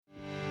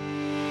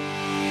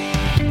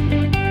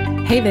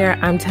Hey there,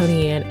 I'm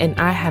Tony Ann, and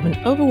I have an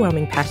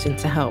overwhelming passion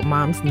to help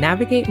moms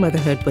navigate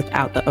motherhood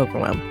without the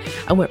overwhelm.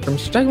 I went from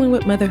struggling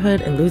with motherhood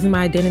and losing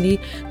my identity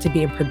to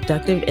being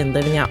productive and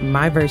living out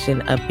my version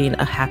of being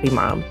a happy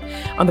mom.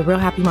 On the Real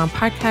Happy Mom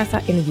podcast,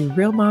 I interview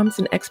real moms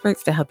and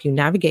experts to help you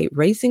navigate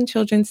raising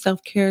children,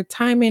 self-care,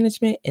 time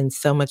management, and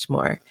so much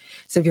more.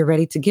 So if you're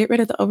ready to get rid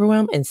of the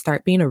overwhelm and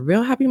start being a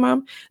real happy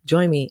mom,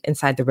 join me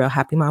inside the Real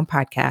Happy Mom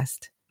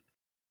podcast.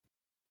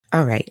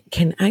 All right,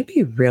 can I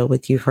be real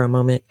with you for a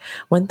moment?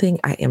 One thing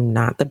I am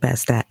not the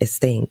best at is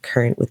staying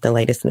current with the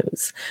latest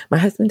news. My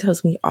husband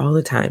tells me all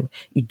the time,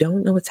 you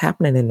don't know what's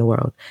happening in the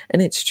world.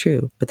 And it's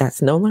true, but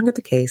that's no longer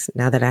the case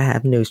now that I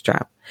have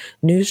NewsDrop.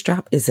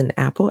 NewsDrop is an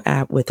Apple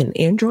app with an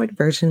Android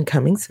version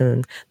coming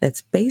soon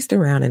that's based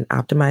around an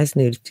optimized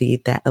news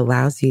feed that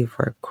allows you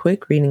for a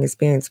quick reading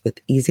experience with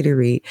easy to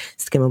read,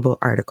 skimmable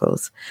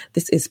articles.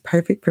 This is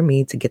perfect for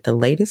me to get the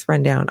latest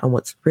rundown on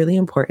what's really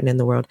important in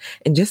the world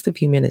in just a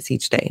few minutes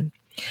each day.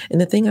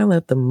 And the thing I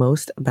love the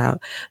most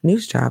about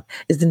NewsDrop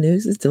is the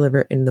news is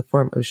delivered in the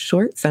form of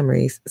short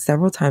summaries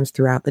several times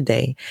throughout the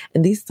day.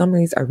 And these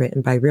summaries are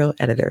written by real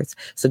editors.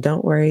 So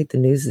don't worry, the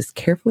news is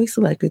carefully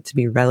selected to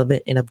be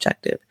relevant and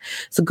objective.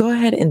 So go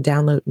ahead and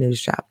download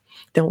NewsDrop.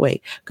 Don't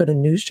wait. Go to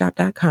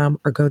newsdrop.com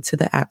or go to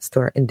the App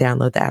Store and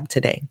download the app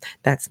today.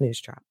 That's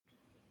NewsDrop.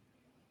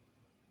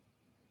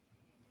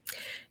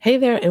 Hey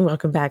there, and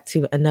welcome back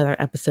to another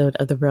episode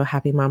of the Real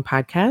Happy Mom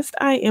podcast.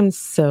 I am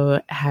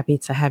so happy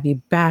to have you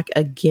back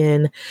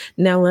again.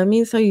 Now, let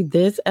me tell you,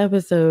 this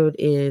episode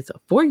is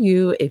for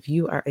you if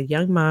you are a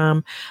young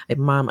mom, a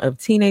mom of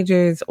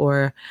teenagers,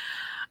 or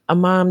a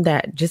mom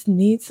that just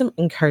needs some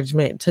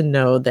encouragement to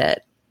know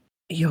that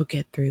you'll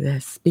get through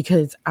this.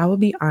 Because I will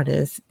be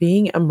honest,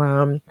 being a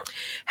mom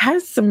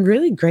has some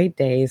really great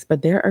days,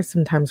 but there are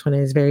some times when it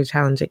is very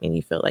challenging and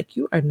you feel like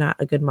you are not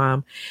a good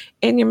mom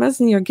and you're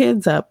messing your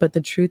kids up. But the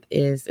truth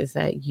is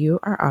that you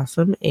are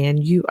awesome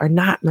and you are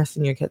not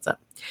messing your kids up.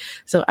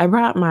 So I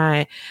brought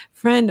my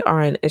friend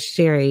on,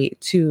 Sherry,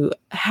 to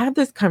have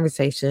this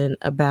conversation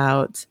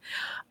about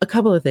a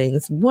couple of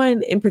things.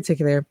 One in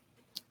particular,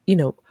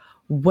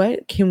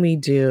 what can we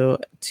do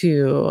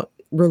to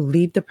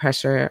relieve the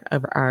pressure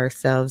of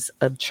ourselves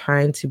of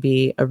trying to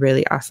be a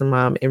really awesome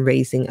mom and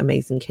raising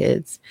amazing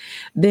kids.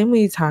 Then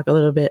we talk a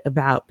little bit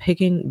about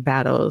picking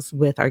battles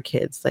with our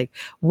kids. Like,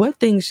 what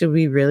things should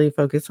we really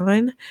focus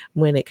on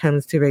when it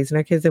comes to raising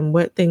our kids, and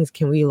what things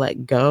can we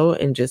let go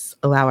and just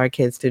allow our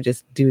kids to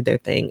just do their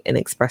thing and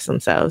express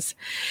themselves.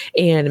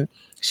 And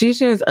she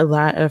shares a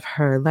lot of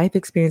her life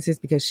experiences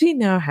because she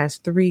now has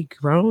 3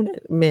 grown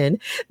men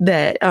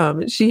that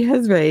she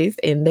has raised,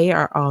 and they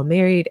are all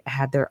married,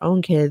 have their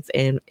own kids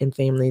and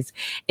families.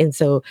 And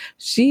so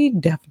she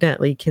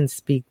definitely can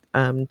speak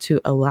to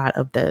a lot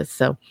of this.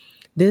 So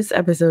this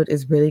episode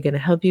is really going to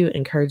help you,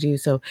 encourage you.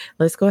 So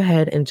let's go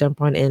ahead and jump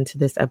on into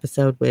this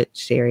episode with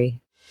Sherry.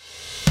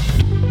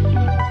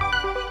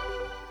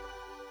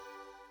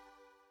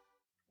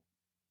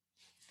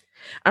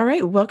 All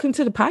right. Welcome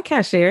to the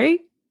podcast, Sherry.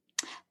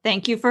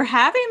 Thank you for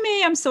having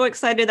me. I'm so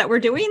excited that we're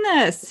doing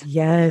this.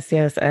 Yes.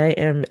 I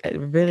am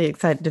really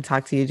excited to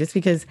talk to you just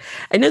because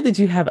I know that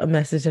you have a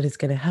message that is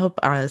going to help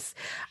us,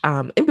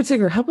 in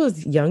particular, help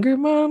us younger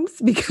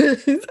moms,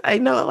 because I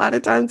know a lot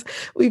of times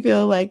we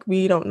feel like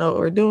we don't know what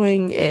we're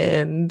doing.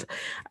 And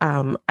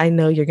I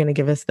know you're going to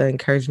give us the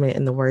encouragement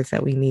and the words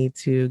that we need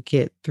to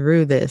get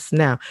through this.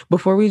 Now,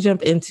 before we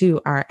jump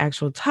into our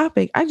actual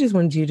topic, I just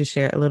wanted you to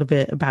share a little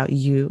bit about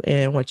you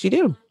and what you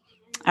do.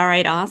 All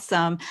right.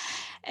 Awesome.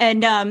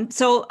 And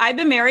so I've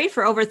been married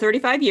for over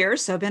 35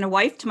 years. So I've been a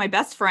wife to my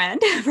best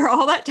friend for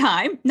all that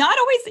time. Not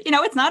always,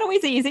 it's not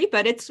always easy,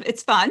 but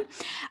it's fun.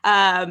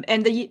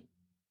 And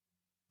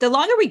the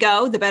longer we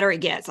go, the better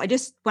it gets. I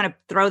just want to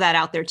throw that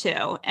out there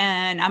too.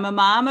 And I'm a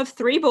mom of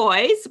 3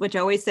 boys, which I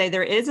always say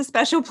there is a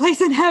special place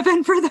in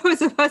heaven for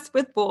those of us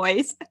with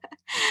boys.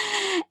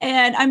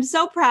 And I'm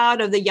so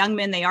proud of the young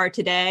men they are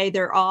today.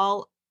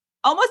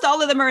 Almost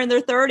all of them are in their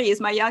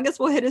 30s. My youngest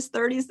will hit his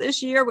 30s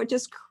this year, which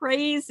is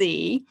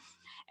crazy.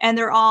 And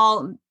they're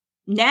all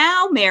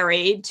now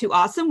married to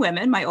awesome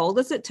women. My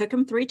oldest, it took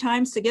him 3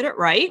 times to get it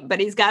right, but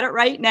he's got it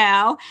right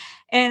now.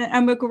 And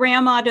I'm a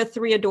grandma to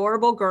 3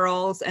 adorable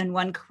girls and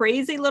 1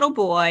 crazy little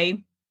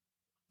boy.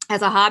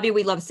 As a hobby,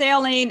 we love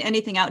sailing,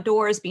 anything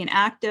outdoors, being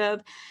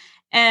active.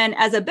 And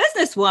as a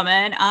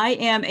businesswoman, I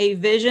am a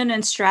vision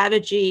and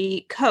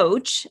strategy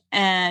coach,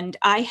 and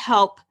I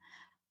help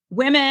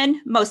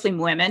women, mostly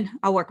women,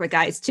 I'll work with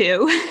guys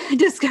too,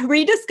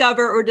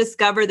 rediscover or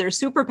discover their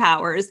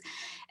superpowers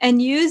and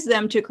use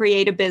them to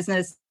create a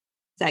business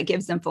that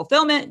gives them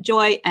fulfillment,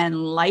 joy,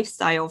 and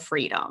lifestyle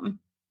freedom.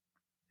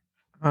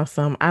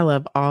 Awesome. I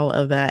love all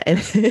of that.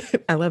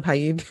 And I love how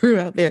you threw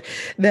out there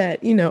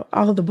that,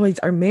 all the boys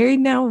are married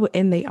now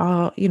and they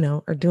all,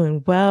 are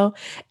doing well.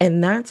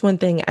 And that's one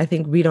thing I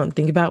think we don't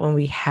think about when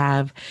we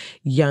have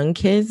young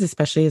kids,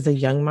 especially as a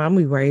young mom.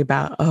 We worry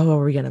about, oh,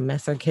 are we going to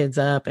mess our kids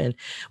up? And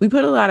we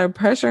put a lot of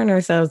pressure on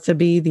ourselves to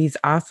be these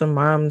awesome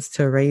moms,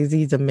 to raise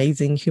these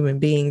amazing human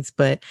beings,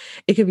 but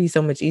it could be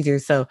so much easier.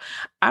 So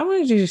I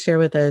wanted you to share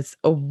with us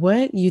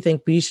what you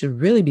think we should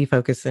really be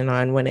focusing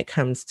on when it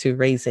comes to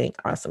raising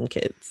awesome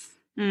kids.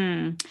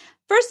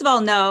 First of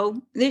all,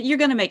 no, you're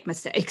going to make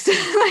mistakes.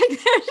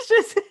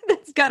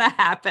 That's going to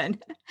happen.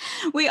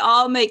 We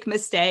all make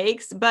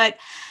mistakes, but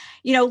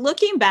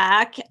looking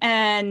back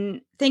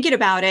and thinking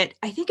about it,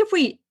 I think if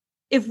we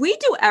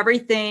do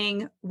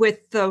everything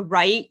with the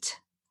right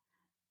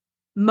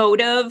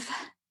motive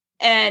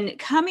and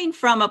coming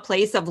from a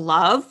place of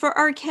love for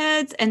our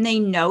kids, and they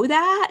know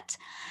that,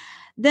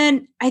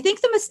 then I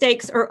think the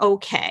mistakes are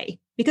okay,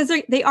 because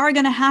they are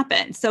going to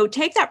happen. So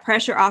take that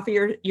pressure off of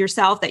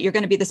yourself that you're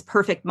going to be this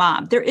perfect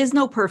mom. There is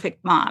no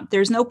perfect mom.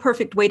 There's no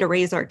perfect way to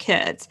raise our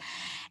kids.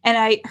 And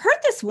I heard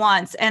this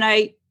once, and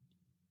I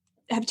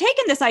have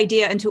taken this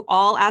idea into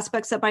all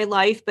aspects of my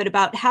life, but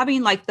about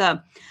having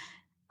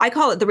I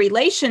call it the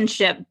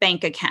relationship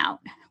bank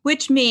account,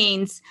 which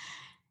means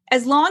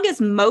as long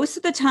as most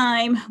of the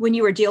time when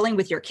you are dealing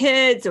with your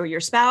kids or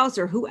your spouse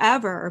or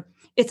whoever,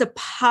 it's a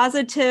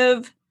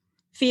positive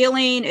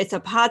feeling, it's a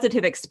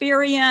positive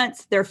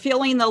experience, they're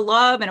feeling the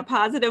love in a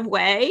positive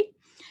way,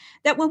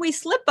 that when we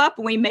slip up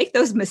and we make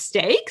those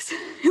mistakes,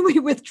 we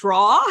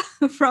withdraw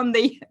from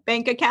the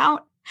bank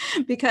account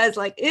because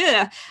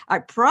I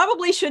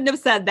probably shouldn't have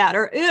said that,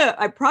 or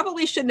I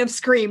probably shouldn't have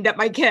screamed at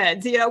my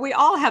kids. We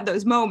all have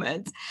those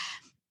moments.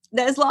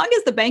 That as long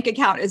as the bank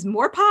account is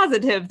more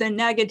positive than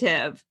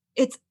negative,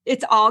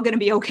 it's all going to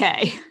be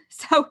okay.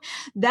 So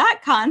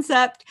that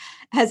concept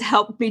has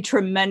helped me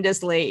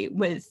tremendously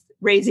with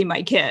raising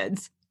my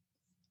kids.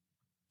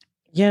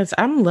 Yes,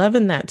 I'm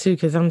loving that too,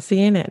 because I'm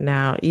seeing it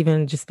now,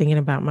 even just thinking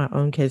about my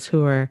own kids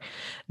who are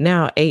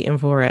now 8 and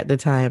 4 at the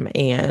time.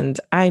 And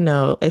I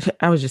know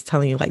I was just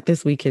telling you,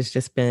 this week has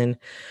just been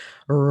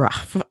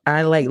rough.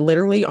 I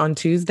literally on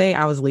Tuesday,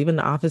 I was leaving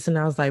the office and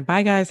I was like,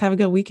 bye guys, have a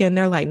good weekend.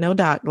 They're like, no,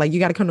 doc, you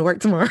got to come to work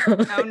tomorrow.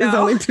 Oh, no. It's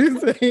only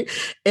Tuesday.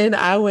 And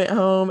I went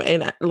home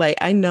and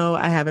I know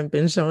I haven't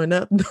been showing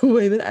up the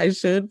way that I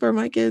should for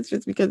my kids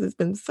just because it's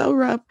been so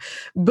rough.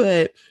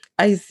 But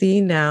I see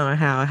now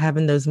how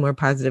having those more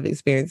positive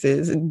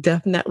experiences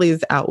definitely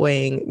is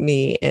outweighing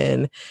me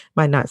in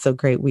my not so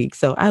great week.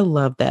 So I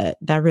love that.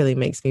 That really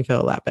makes me feel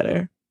a lot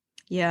better.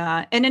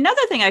 Yeah. And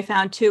another thing I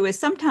found too is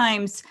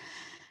sometimes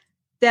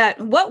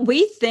that what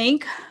we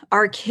think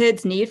our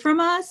kids need from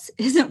us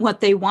isn't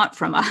what they want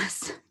from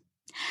us.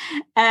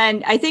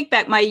 And I think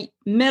back, my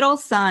middle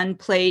son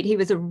he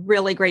was a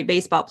really great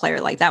baseball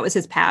player. That was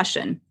his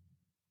passion.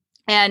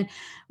 And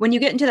when you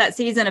get into that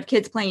season of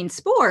kids playing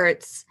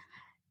sports,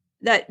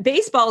 that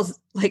baseball's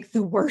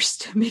the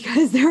worst,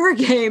 because there are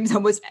games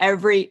almost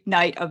every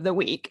night of the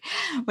week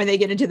when they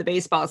get into the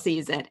baseball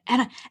season.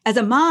 And as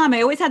a mom,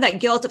 I always had that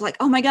guilt of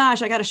oh my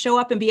gosh, I got to show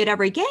up and be at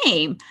every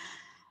game.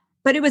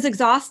 But it was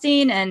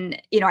exhausting.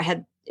 And,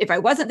 if I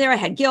wasn't there, I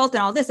had guilt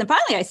and all this. And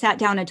finally I sat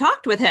down and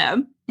talked with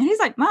him, and he's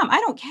like, Mom, I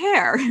don't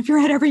care if you're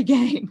at every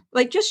game,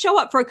 just show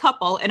up for a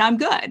couple and I'm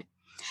good. And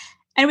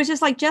it was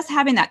just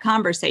having that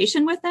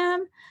conversation with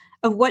them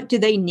of what do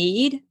they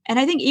need. And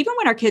I think even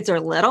when our kids are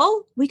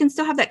little, we can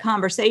still have that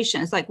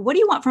conversation. It's what do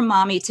you want from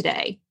mommy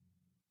today?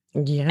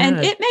 Yeah. And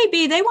it may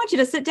be they want you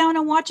to sit down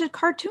and watch a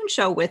cartoon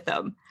show with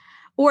them,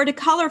 or to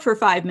color for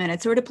 5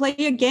 minutes, or to play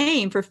a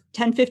game for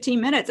 10, 15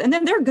 minutes. And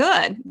then they're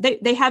good.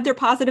 They have their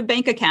positive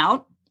bank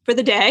account for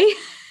the day,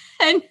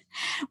 and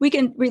we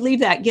can relieve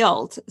that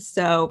guilt.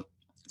 So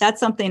that's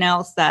something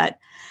else that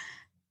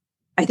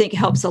I think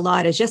helps a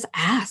lot, is just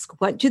ask,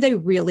 what do they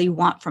really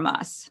want from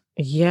us?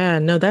 Yeah,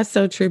 no, that's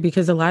so true,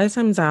 because a lot of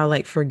times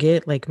I'll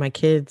forget, my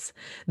kids,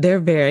 they're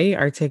very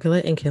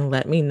articulate and can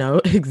let me know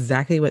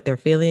exactly what they're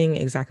feeling,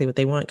 exactly what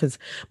they want. Because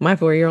my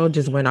 4-year-old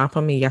just went off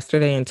on me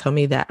yesterday and told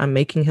me that I'm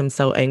making him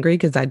so angry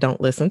because I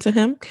don't listen to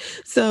him.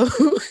 So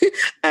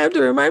I have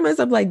to remind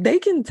myself, they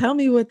can tell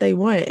me what they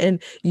want.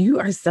 And you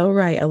are so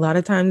right. A lot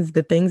of times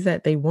the things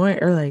that they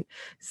want are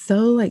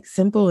so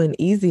simple and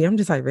easy. I'm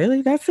just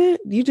really? That's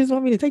it? You just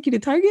want me to take you to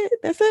Target?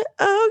 That's it?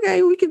 Oh,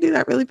 okay. We can do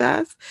that really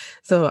fast.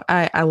 So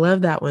I love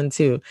that one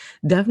too.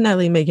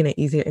 Definitely making it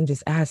easier and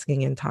just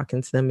asking and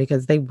talking to them,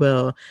 because they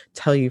will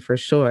tell you for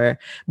sure.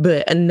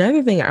 But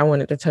another thing I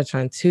wanted to touch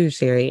on too,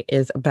 Sherry,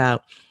 is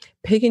about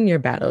picking your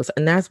battles.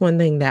 And that's one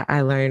thing that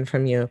I learned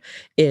from you,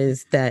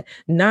 is that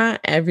not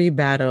every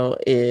battle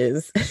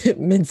is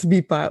meant to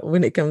be fought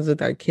when it comes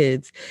with our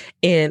kids.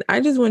 And I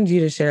just wanted you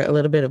to share a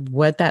little bit of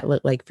what that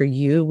looked like for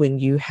you when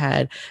you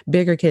had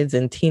bigger kids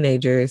and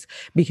teenagers,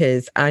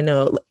 because I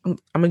know, I'm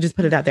gonna just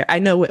put it out there. I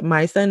know with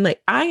my son,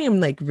 I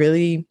am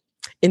really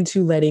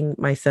into letting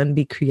my son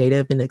be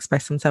creative and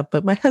express himself,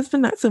 but my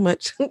husband not so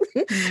much.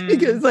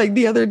 Because like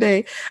the other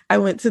day I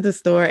went to the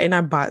store and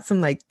I bought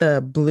some like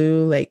the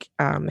blue like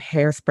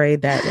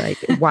hairspray that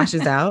like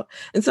washes out.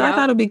 And so I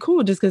thought it'd be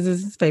cool just because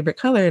it's his favorite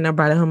color. And I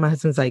brought it home. My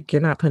husband's like,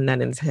 "You're not putting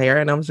that in his hair."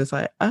 And I was just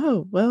like,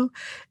 "Oh, well,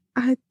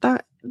 I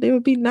thought it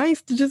would be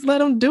nice to just let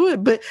them do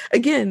it." But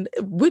again,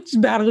 which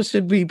battle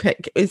should we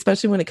pick,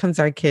 especially when it comes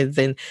to our kids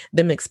and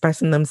them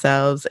expressing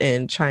themselves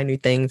and trying new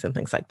things and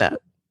things like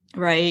that?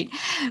 Right.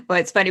 Well,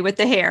 it's funny with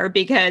the hair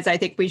because I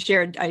think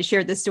I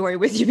shared this story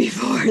with you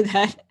before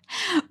that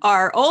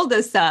our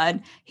oldest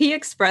son, he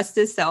expressed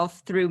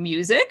himself through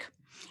music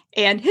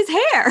and his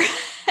hair.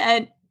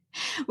 And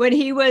when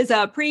he was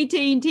a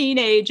preteen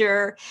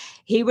teenager,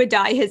 he would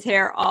dye his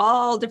hair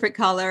all different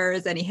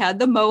colors and he had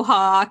the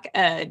mohawk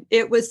and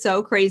it was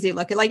so crazy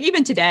looking. Like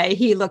even today,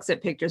 he looks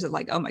at pictures of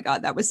like, oh my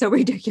God, that was so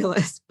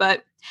ridiculous.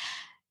 But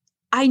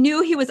I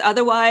knew he was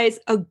otherwise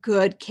a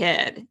good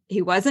kid.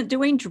 He wasn't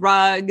doing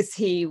drugs.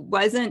 He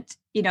wasn't,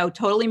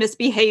 totally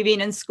misbehaving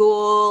in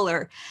school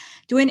or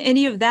doing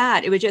any of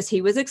that. It was just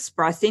he was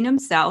expressing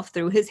himself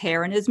through his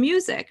hair and his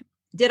music.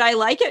 Did I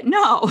like it?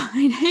 No,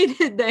 I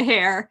hated the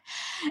hair.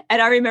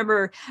 And I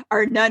remember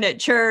our nun at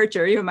church,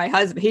 or even my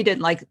husband, he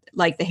didn't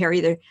like the hair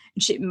either.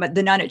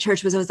 The nun at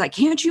church was always like,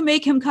 "Can't you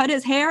make him cut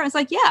his hair?" I was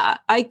like, "Yeah,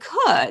 I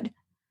could.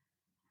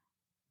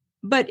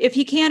 But if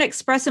he can't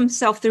express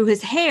himself through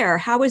his hair,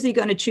 how is he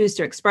going to choose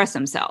to express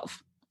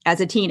himself as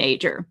a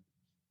teenager?"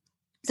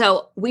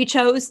 So we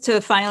chose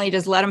to finally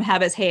just let him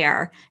have his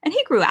hair, and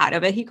he grew out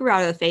of it. He grew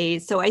out of the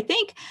phase. So I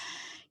think,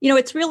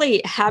 it's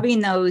really having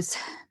those,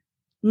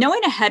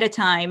 knowing ahead of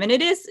time. And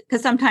it is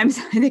because sometimes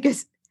I think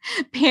as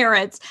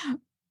parents,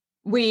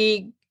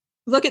 we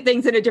look at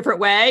things in a different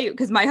way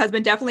because my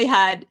husband definitely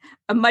had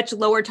a much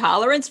lower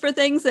tolerance for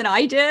things than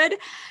I did.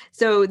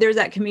 So there's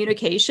that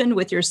communication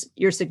with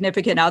your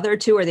significant other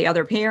too, or the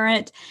other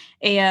parent,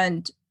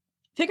 and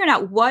figuring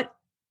out what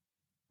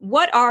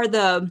are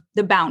the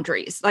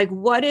boundaries? Like,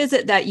 what is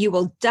it that you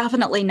will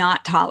definitely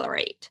not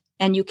tolerate?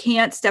 And you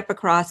can't step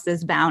across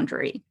this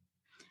boundary.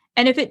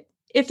 And if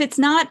it's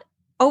not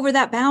over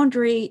that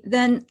boundary,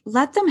 then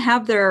let them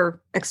have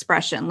their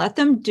expression. Let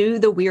them do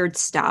the weird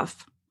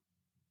stuff.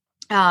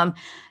 Let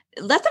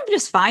them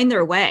just find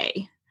their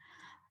way.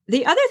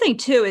 The other thing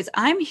too is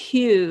I'm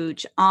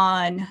huge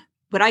on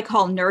what I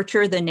call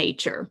nurture the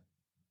nature.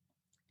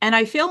 And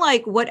I feel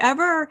like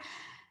whatever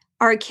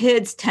our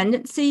kids'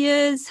 tendency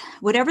is,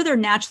 whatever they're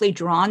naturally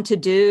drawn to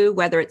do,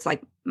 whether it's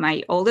like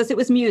my oldest, it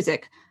was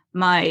music.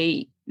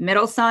 My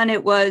middle son,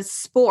 it was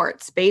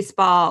sports,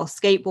 baseball,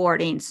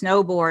 skateboarding,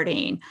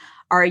 snowboarding.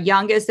 Our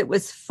youngest, it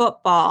was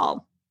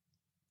football.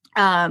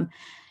 I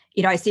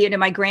see it in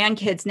my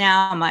grandkids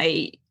now.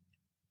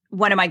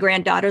 One of my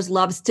granddaughters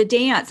loves to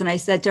dance. And I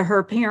said to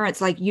her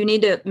parents, like, you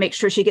need to make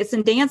sure she gets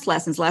some dance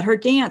lessons. Let her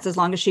dance as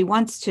long as she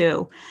wants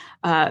to.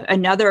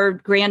 Another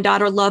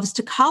granddaughter loves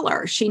to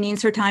color. She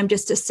needs her time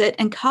just to sit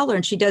and color.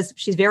 And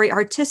she's very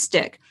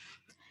artistic.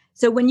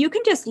 So when you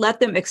can just let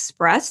them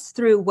express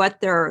through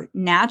what they're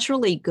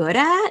naturally good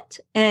at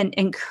and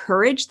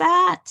encourage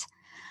that,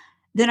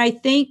 then I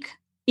think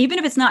even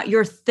if it's not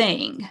your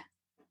thing,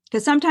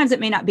 because sometimes it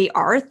may not be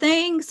our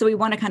thing. So we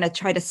want to kind of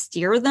try to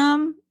steer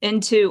them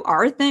into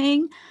our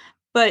thing,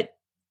 but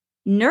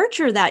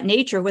nurture that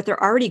nature, what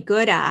they're already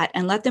good at,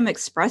 and let them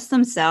express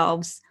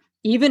themselves,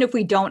 even if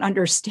we don't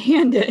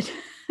understand it.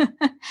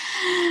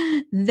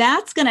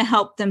 That's going to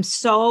help them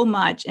so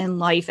much in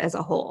life as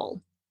a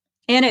whole.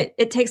 And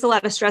it takes a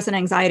lot of stress and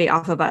anxiety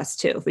off of us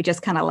too, if we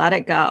just kind of let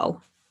it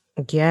go.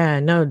 Yeah,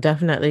 no,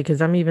 definitely.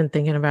 Because I'm even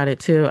thinking about it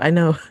too. I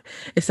know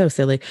it's so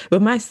silly,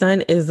 but my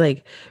son is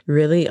like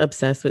really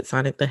obsessed with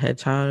Sonic the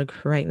Hedgehog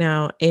right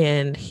now.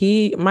 And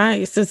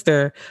my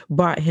sister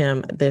bought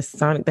him this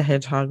Sonic the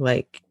Hedgehog,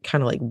 like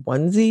kind of like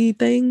onesie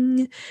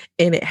thing.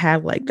 And it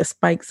had like the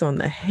spikes on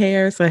the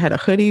hair. So it had a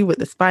hoodie with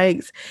the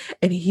spikes.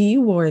 And he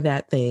wore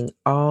that thing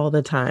all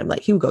the time.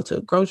 Like he would go to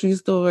a grocery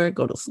store,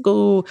 go to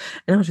school.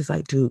 And I was just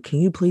like, dude,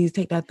 can you please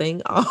take that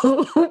thing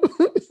off?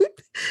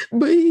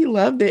 But he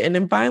loved it. And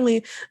then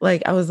finally,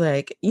 like, I was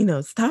like,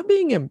 stop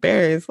being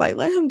embarrassed. Like,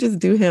 let him just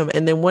do him.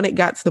 And then when it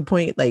got to the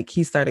point, like,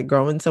 he started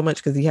growing so much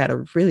because he had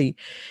a really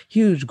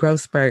huge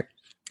growth spurt.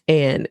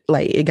 And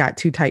like, it got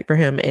too tight for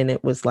him. And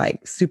it was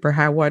like super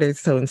high water.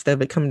 So instead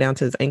of it coming down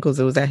to his ankles,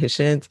 it was at his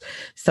shins.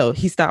 So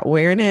he stopped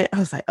wearing it. I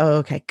was like, oh,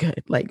 okay,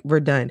 good. Like, we're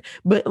done.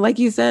 But like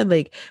you said,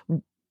 like,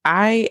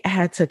 I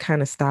had to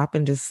kind of stop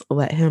and just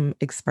let him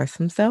express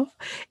himself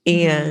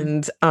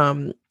and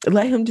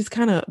let him just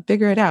kind of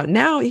figure it out.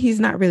 Now he's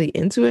not really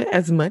into it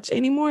as much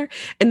anymore.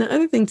 And the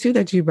other thing too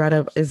that you brought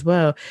up as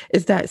well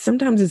is that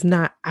sometimes it's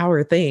not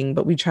our thing,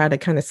 but we try to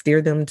kind of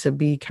steer them to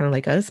be kind of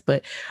like us.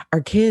 But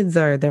our kids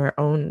are their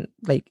own,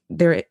 like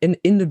they're an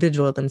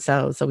individual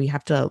themselves. So we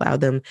have to allow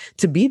them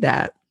to be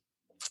that.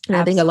 And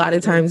I think a lot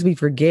of times we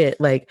forget,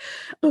 like,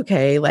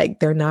 okay, like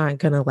they're not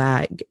going to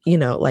like,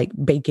 like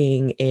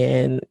baking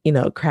and,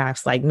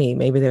 crafts like me.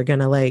 Maybe they're going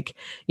to like,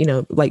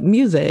 like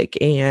music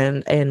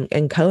and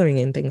coloring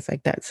and things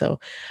like that.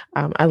 So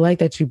I like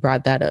that you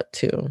brought that up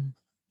too.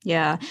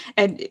 Yeah.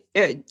 And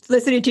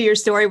listening to your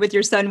story with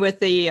your son with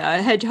the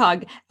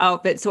hedgehog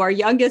outfit. So our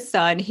youngest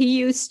son, he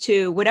used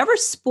to, whatever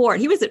sport,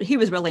 he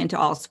was really into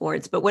all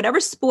sports, but whatever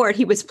sport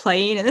he was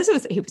playing, and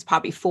he was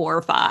probably 4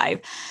 or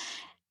 5,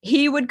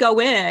 he would go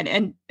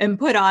in and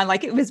put on,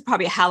 like, it was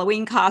probably a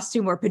Halloween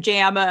costume or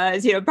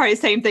pajamas, probably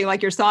the same thing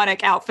like your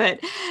Sonic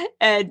outfit.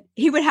 And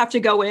he would have to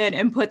go in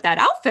and put that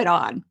outfit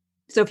on.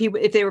 So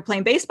if they were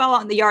playing baseball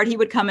out in the yard, he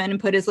would come in and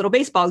put his little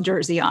baseball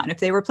jersey on.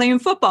 If they were playing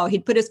football,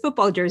 he'd put his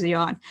football jersey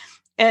on.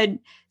 And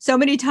so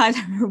many times,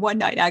 I remember one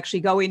night actually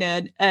going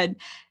in and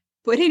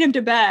putting him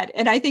to bed.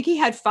 And I think he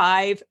had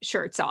 5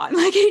 shirts on.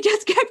 Like, he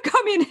just kept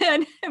coming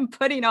in and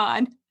putting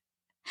on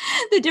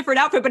the different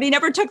outfit, but he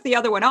never took the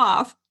other one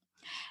off.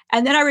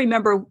 And then I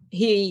remember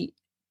he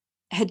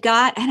had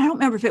got, and I don't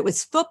remember if it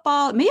was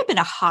football, it may have been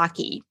a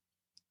hockey.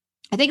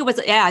 I think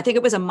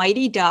it was a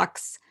Mighty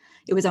Ducks.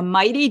 It was a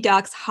Mighty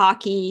Ducks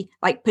hockey,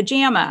 like,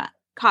 pajama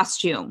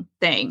costume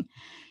thing.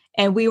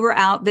 And we were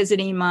out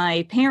visiting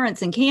my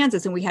parents in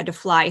Kansas, and we had to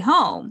fly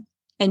home.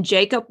 And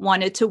Jacob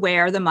wanted to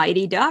wear the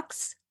Mighty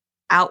Ducks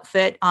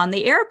outfit on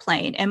the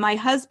airplane. And my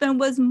husband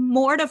was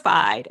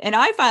mortified. And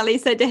I finally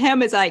said to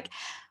him, is like,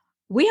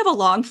 we have a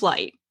long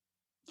flight.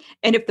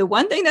 And if the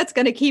one thing that's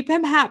going to keep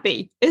him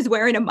happy is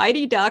wearing a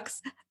Mighty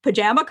Ducks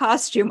pajama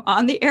costume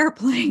on the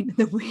airplane,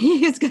 then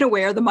he is going to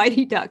wear the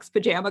Mighty Ducks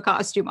pajama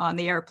costume on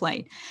the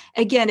airplane.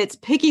 Again, it's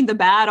picking the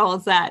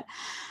battles that,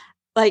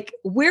 like,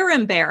 we're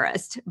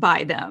embarrassed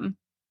by them.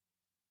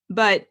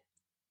 But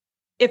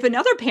if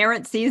another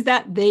parent sees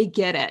that, they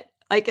get it.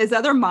 Like, as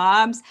other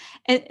moms,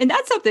 and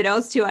that's something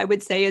else too, I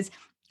would say, is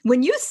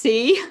when you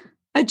see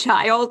a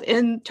child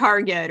in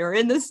Target or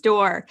in the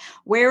store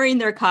wearing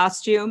their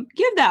costume,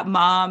 give that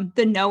mom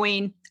the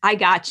knowing, I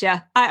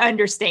gotcha. I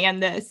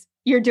understand this.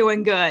 You're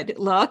doing good.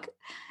 Look,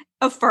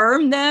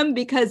 affirm them,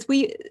 because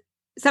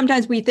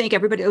sometimes we think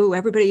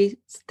everybody's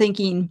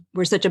thinking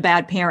we're such a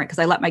bad parent because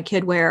I let my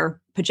kid wear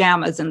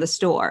pajamas in the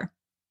store,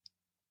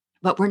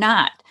 but we're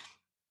not.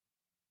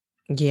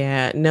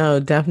 Yeah, no,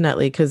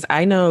 definitely. Cause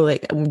I know,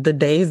 like, the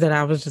days that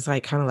I was just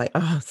like, kind of like,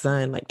 oh,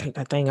 son, like, take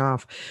that thing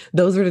off.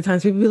 Those were the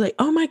times people be like,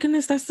 oh my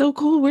goodness, that's so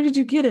cool. Where did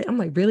you get it? I'm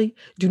like, really?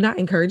 Do not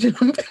encourage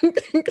them.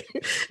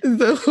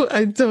 So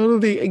I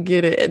totally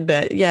get it. And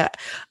that, yeah,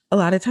 a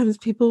lot of times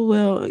people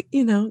will,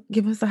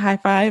 give us a high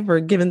five or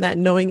give them that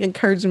knowing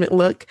encouragement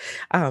look.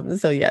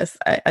 So yes,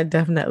 I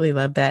definitely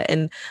love that.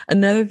 And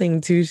another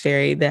thing too,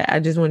 Sherry, that I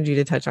just wanted you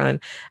to touch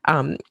on,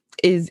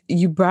 is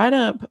you brought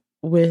up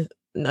with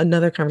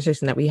another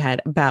conversation that we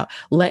had about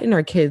letting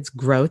our kids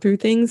grow through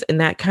things. And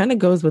that kind of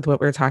goes with what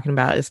we're talking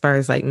about as far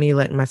as, like, me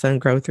letting my son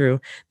grow through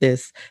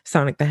this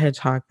Sonic the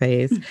Hedgehog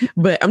phase.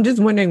 But I'm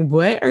just wondering,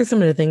 what are some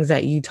of the things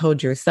that you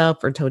told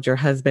yourself or told your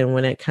husband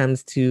when it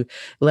comes to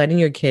letting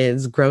your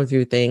kids grow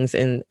through things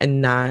and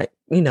not,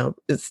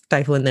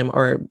 stifling them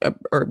or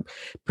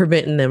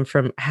preventing them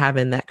from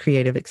having that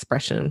creative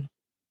expression?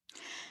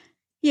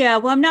 Yeah,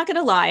 well, I'm not going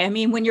to lie. I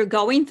mean, when you're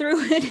going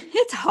through it,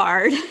 it's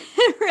hard.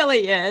 It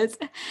really is.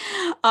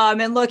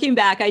 And looking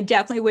back, I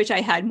definitely wish I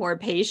had more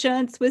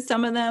patience with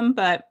some of them.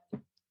 But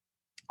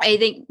I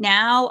think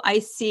now I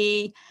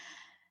see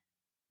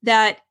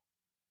that,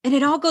 and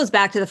it all goes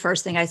back to the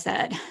first thing I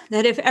said,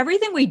 that if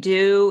everything we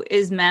do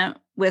is meant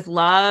with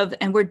love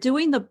and we're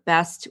doing the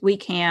best we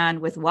can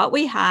with what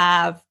we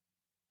have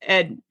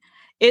and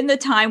in the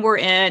time we're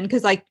in,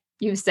 because, like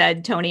you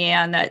said, Tony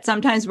Ann, that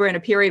sometimes we're in a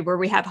period where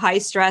we have high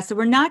stress, so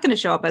we're not going to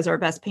show up as our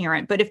best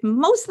parent. But if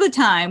most of the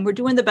time we're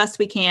doing the best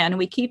we can and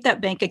we keep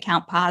that bank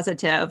account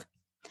positive,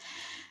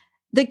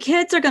 the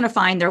kids are going to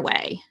find their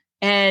way.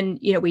 And,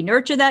 we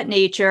nurture that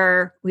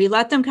nature. We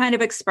let them kind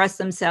of express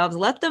themselves,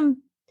 let them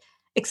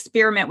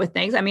experiment with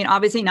things. I mean,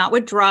 obviously not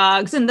with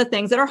drugs and the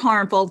things that are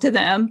harmful to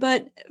them,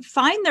 but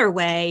find their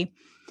way.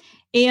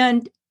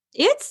 And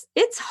it's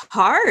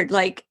hard.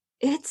 Like,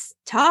 it's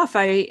tough.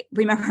 I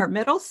remember our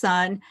middle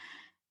son,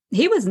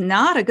 he was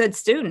not a good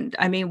student.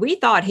 I mean, we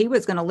thought he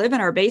was going to live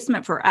in our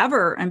basement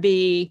forever and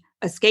be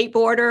a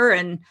skateboarder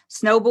and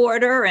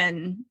snowboarder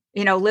and,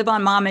 live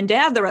on mom and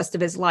dad the rest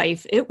of his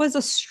life. It was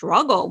a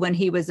struggle when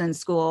he was in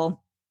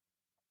school.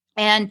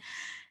 And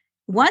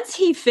once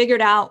he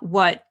figured out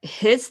what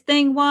his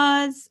thing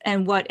was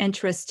and what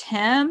interests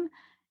him,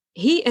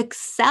 he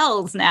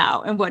excels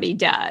now in what he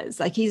does.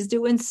 Like, he's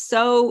doing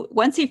so,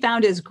 once he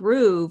found his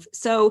groove.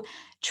 So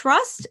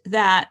trust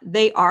that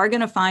they are going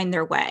to find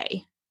their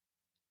way.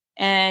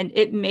 And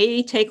it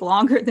may take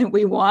longer than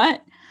we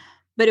want,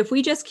 but if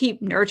we just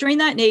keep nurturing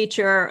that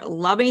nature,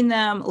 loving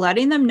them,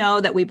 letting them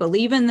know that we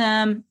believe in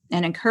them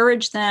and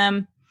encourage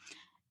them.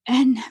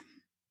 And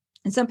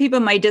some people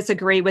might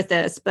disagree with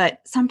this,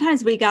 but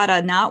sometimes we got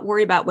to not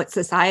worry about what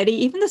society,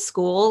 even the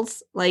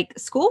schools, like,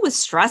 school was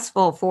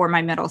stressful for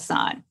my middle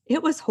son.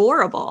 It was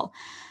horrible.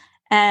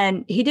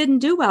 And he didn't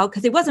do well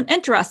because he wasn't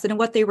interested in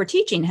what they were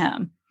teaching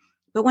him.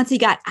 But once he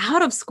got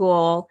out of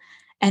school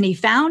and he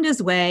found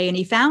his way and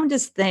he found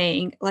his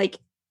thing, like,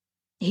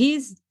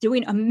 he's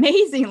doing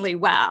amazingly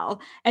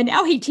well. And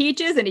now he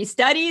teaches and he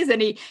studies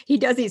and he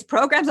does these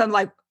programs. I'm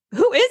like,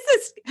 who is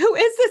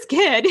this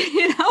kid?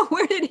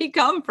 Where did he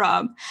come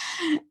from?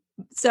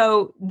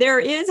 So there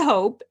is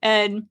hope.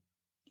 And,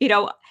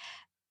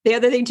 the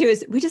other thing too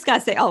is we just got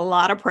to say a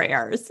lot of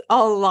prayers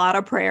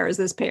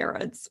as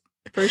parents,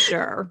 for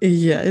sure.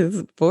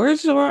 Yes, for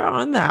sure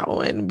on that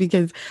one.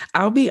 Because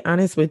I'll be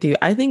honest with you,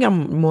 I think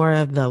I'm more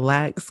of the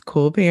lax,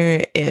 cool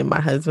parent, and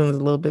my husband's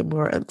a little bit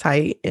more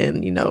uptight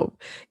and,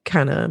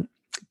 kind of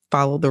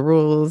follow the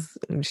rules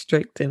and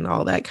strict and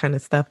all that kind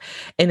of stuff.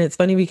 And it's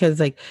funny because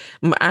like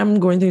I'm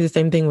going through the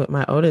same thing with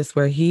my oldest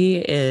where he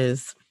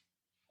is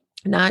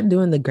not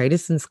doing the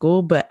greatest in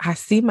school, but I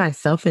see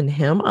myself in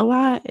him a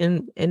lot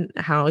and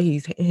how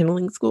he's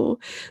handling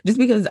school just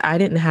because I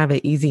didn't have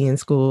it easy in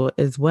school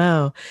as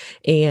well.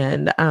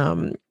 And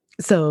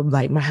so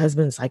like my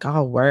husband's like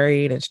all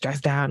worried and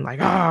stressed out and like,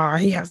 oh,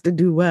 he has to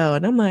do well.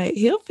 And I'm like,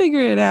 he'll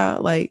figure it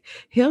out. Like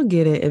he'll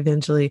get it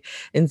eventually.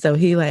 And so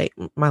he like,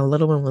 my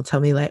little one will tell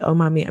me like, oh,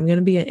 mommy, I'm going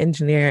to be an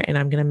engineer and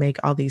I'm going to make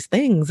all these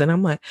things. And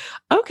I'm like,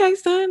 okay,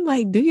 son,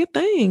 like do your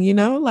thing,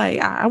 like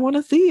I want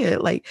to see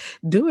it, like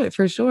do it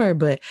for sure.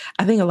 But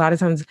I think a lot of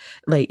times,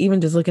 like even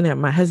just looking at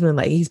my husband,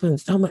 like he's putting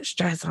so much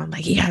stress on,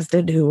 like he has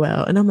to do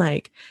well. And I'm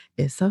like,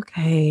 it's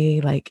okay.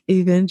 Like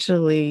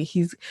eventually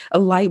a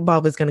light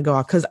bulb is going to go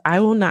off. Cause I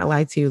will not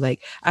lie to you.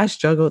 Like I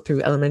struggled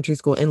through elementary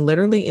school and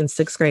literally in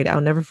 6th grade, I'll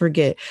never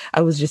forget.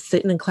 I was just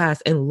sitting in class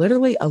and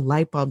literally a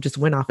light bulb just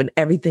went off and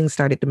everything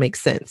started to make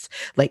sense.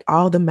 Like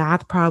all the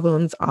math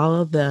problems, all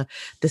of the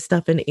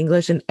stuff in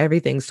English and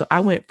everything. So I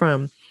went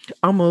from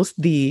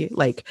almost the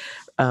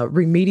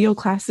remedial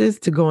classes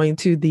to going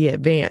to the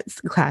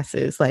advanced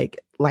classes, like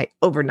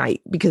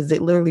overnight, because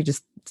it literally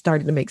just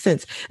started to make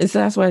sense. And so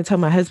that's why I tell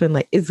my husband,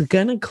 like, it's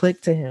gonna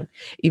click to him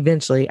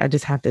eventually. I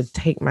just have to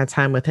take my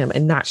time with him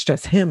and not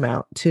stress him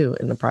out too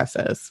in the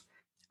process.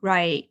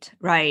 Right.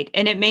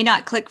 And it may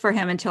not click for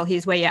him until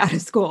he's way out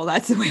of school.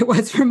 That's the way it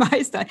was for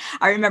my son.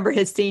 I remember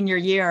his senior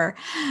year.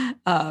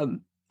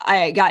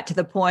 I got to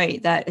the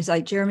point that it's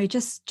like, Jeremy,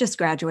 just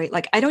graduate.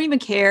 Like, I don't even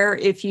care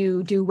if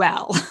you do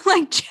well,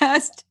 like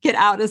just get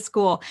out of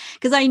school.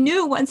 Because I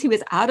knew once he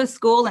was out of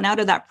school and out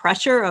of that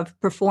pressure of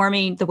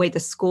performing the way the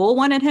school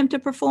wanted him to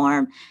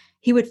perform,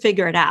 he would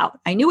figure it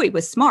out. I knew he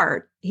was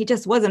smart. He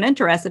just wasn't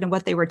interested in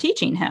what they were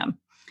teaching him.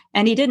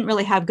 And he didn't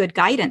really have good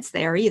guidance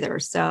there either.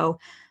 So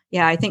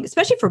yeah, I think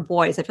especially for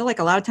boys, I feel like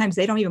a lot of times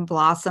they don't even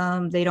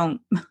blossom. They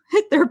don't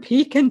hit their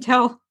peak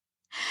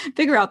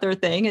figure out their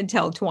thing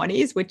until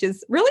 20s, which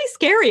is really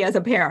scary as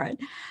a parent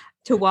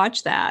to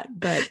watch that.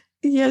 But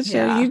yeah,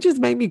 sure. Yeah. You just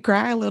made me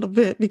cry a little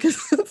bit because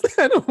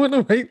I don't want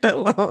to wait that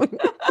long.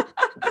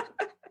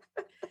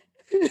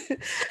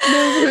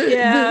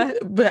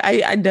 But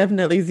I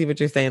definitely see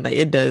what you're saying. Like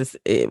it does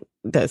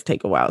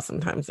take a while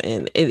sometimes.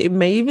 And it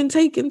may even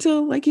take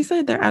until, like you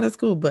said, they're out of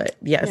school. But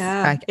yes,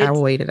 I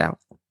will wait it out.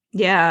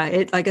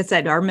 Yeah, like I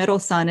said, our middle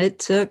son, it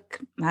took,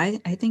 I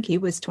think he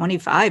was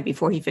 25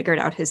 before he figured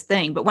out his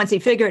thing. But once he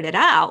figured it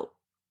out,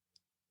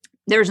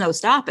 there's no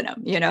stopping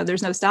him.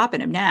 There's no stopping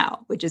him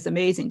now, which is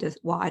amazing to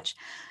watch.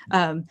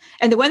 And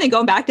the one thing,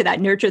 going back to that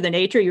nurture the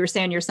nature, you were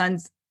saying your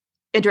son's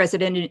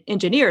interested in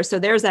engineers. So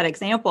there's that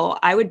example.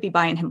 I would be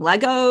buying him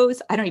Legos.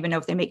 I don't even know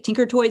if they make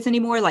Tinker Toys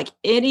anymore, like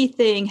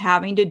anything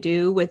having to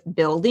do with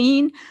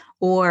building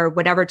or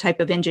whatever type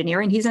of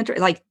engineering he's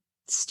interested, like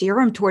steer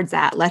him towards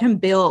that. Let him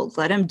build,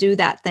 let him do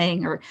that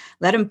thing, or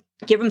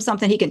give him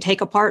something he can take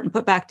apart and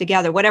put back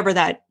together, whatever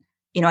that,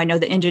 I know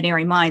the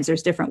engineering minds,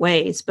 there's different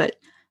ways, but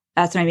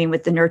that's what I mean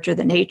with the nurture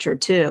the nature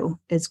too,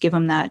 is give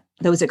him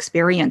those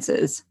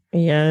experiences.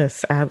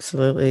 Yes,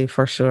 absolutely.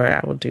 For sure. I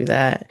will do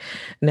that.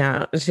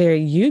 Now, Sherry,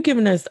 you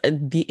giving us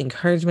the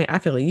encouragement. I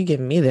feel like you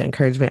giving me the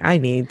encouragement I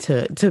need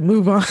to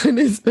move on,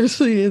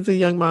 especially as a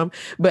young mom.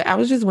 But I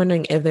was just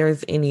wondering if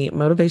there's any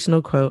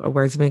motivational quote or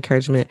words of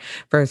encouragement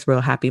for us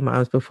real happy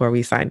moms before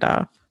we signed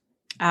off.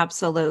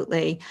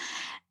 Absolutely.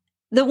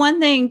 The one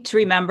thing to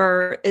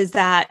remember is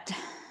that,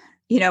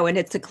 and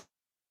it's a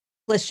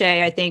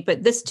cliche, I think,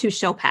 but this too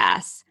shall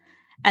pass.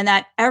 And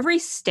that every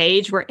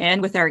stage we're in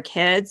with our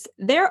kids,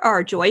 there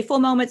are joyful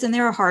moments and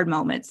there are hard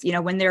moments,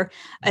 when they're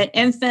an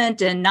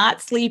infant and not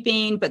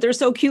sleeping, but they're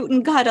so cute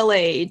and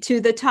cuddly, to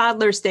the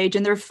toddler stage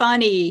and they're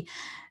funny,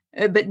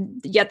 but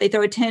yet they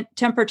throw a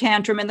temper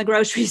tantrum in the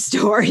grocery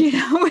store,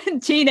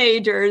 and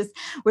teenagers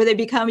where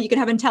you can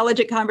have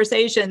intelligent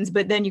conversations,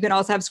 but then you can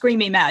also have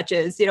screaming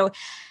matches,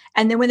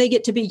 and then when they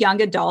get to be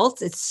young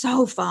adults, it's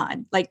so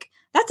fun. Like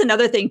that's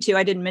another thing too,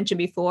 I didn't mention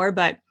before,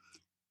 but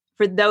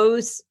for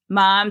those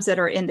moms that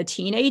are in the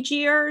teenage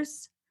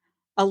years,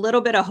 a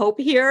little bit of hope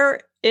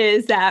here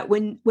is that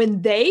when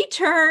they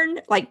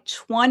turn like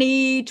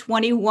 20,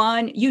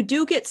 21, you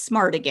do get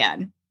smart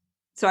again.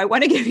 So I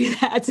want to give you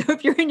that. So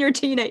if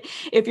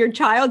your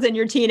child's in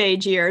your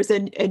teenage years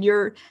and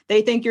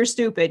they think you're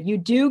stupid, you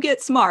do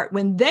get smart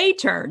when they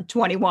turn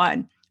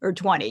 21 or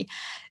 20.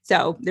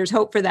 So there's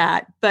hope for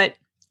that. But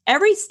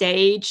every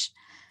stage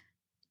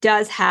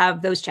does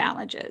have those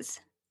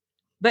challenges.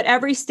 But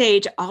every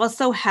stage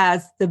also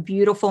has the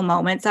beautiful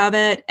moments of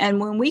it. And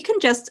when we can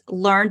just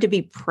learn to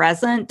be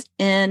present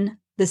in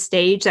the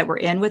stage that we're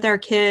in with our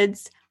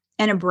kids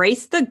and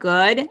embrace the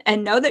good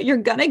and know that you're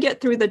going to get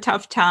through the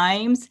tough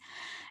times.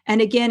 And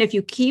again, if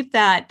you keep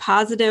that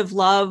positive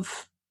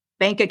love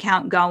bank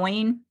account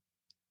going,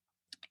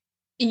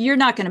 you're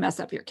not going to mess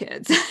up your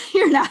kids.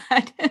 You're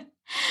not.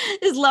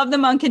 Just love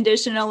them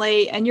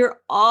unconditionally, and you're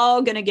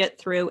all going to get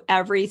through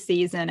every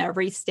season,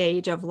 every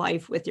stage of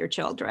life with your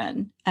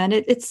children. And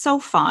it's so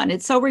fun.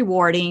 It's so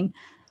rewarding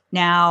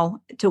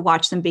now to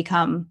watch them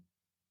become,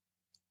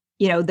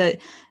 the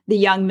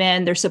young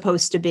men they're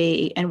supposed to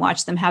be, and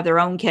watch them have their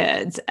own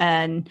kids.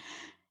 And,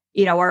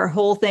 our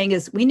whole thing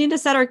is we need to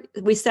set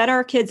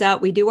our kids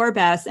out, we do our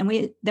best, and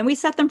we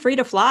set them free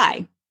to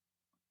fly.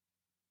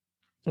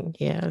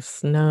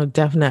 Yes, no,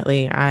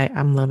 definitely.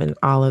 I'm loving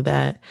all of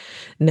that.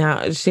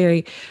 Now,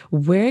 Sherry,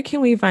 where can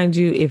we find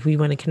you if we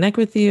want to connect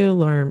with you,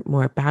 learn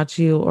more about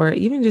you, or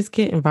even just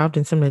get involved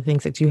in some of the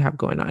things that you have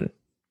going on?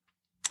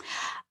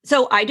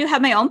 So I do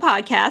have my own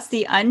podcast,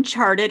 the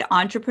Uncharted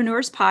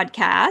Entrepreneurs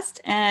Podcast.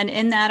 And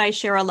in that, I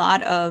share a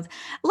lot of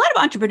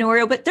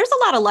entrepreneurial, but there's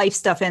a lot of life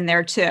stuff in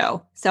there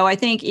too. So I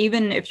think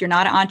even if you're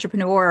not an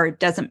entrepreneur or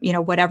doesn't,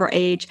 whatever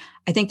age,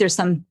 I think there's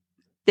some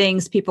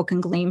things people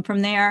can glean from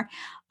there.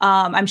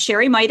 I'm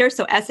Sherry Miter,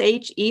 so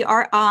SHERIMITER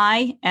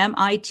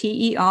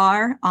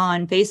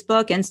on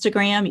Facebook,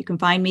 Instagram. You can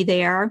find me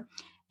there.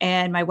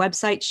 And my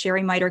website,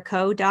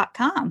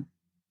 SherryMiterCo.com.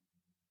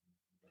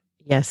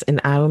 Yes, and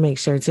I will make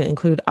sure to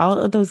include all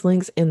of those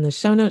links in the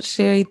show notes.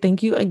 Sherry,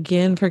 thank you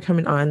again for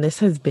coming on. This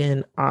has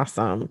been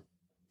awesome.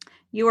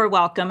 You are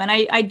welcome. And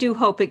I do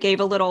hope it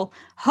gave a little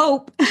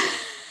hope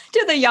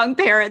to the young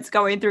parents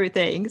going through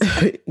things.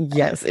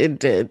 Yes, it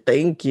did.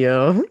 Thank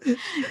you.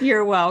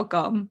 You're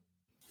welcome.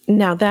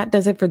 Now that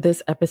does it for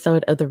this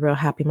episode of the Real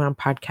Happy Mom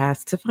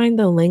podcast. To find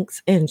the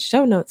links and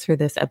show notes for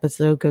this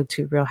episode, go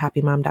to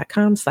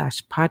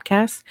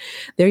realhappymom.com/podcast.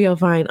 There you'll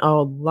find a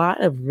lot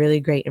of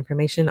really great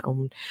information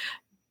on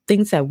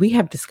things that we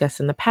have discussed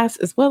in the past,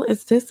 as well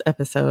as this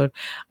episode.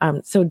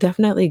 So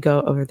definitely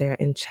go over there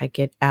and check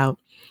it out.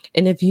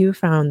 And if you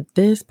found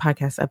this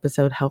podcast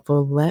episode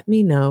helpful, let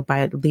me know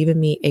by leaving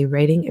me a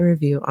rating and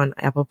review on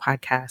Apple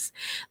Podcasts.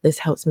 This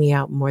helps me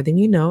out more than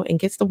you know and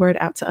gets the word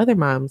out to other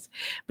moms.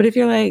 But if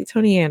you're like,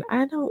 Tony Ann,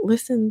 I don't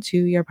listen to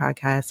your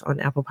podcast on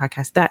Apple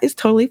Podcasts, that is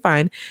totally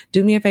fine.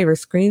 Do me a favor,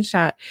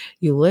 screenshot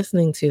you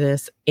listening to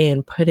this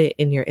and put it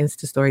in your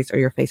Insta stories or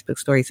your Facebook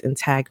stories and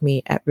tag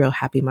me at Real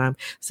Happy Mom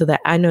so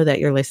that I know that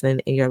you're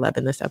listening and you're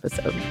loving this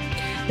episode.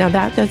 Now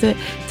that does it.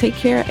 Take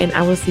care, and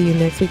I will see you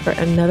next week for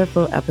another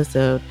full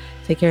episode.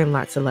 Take care and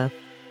lots of love.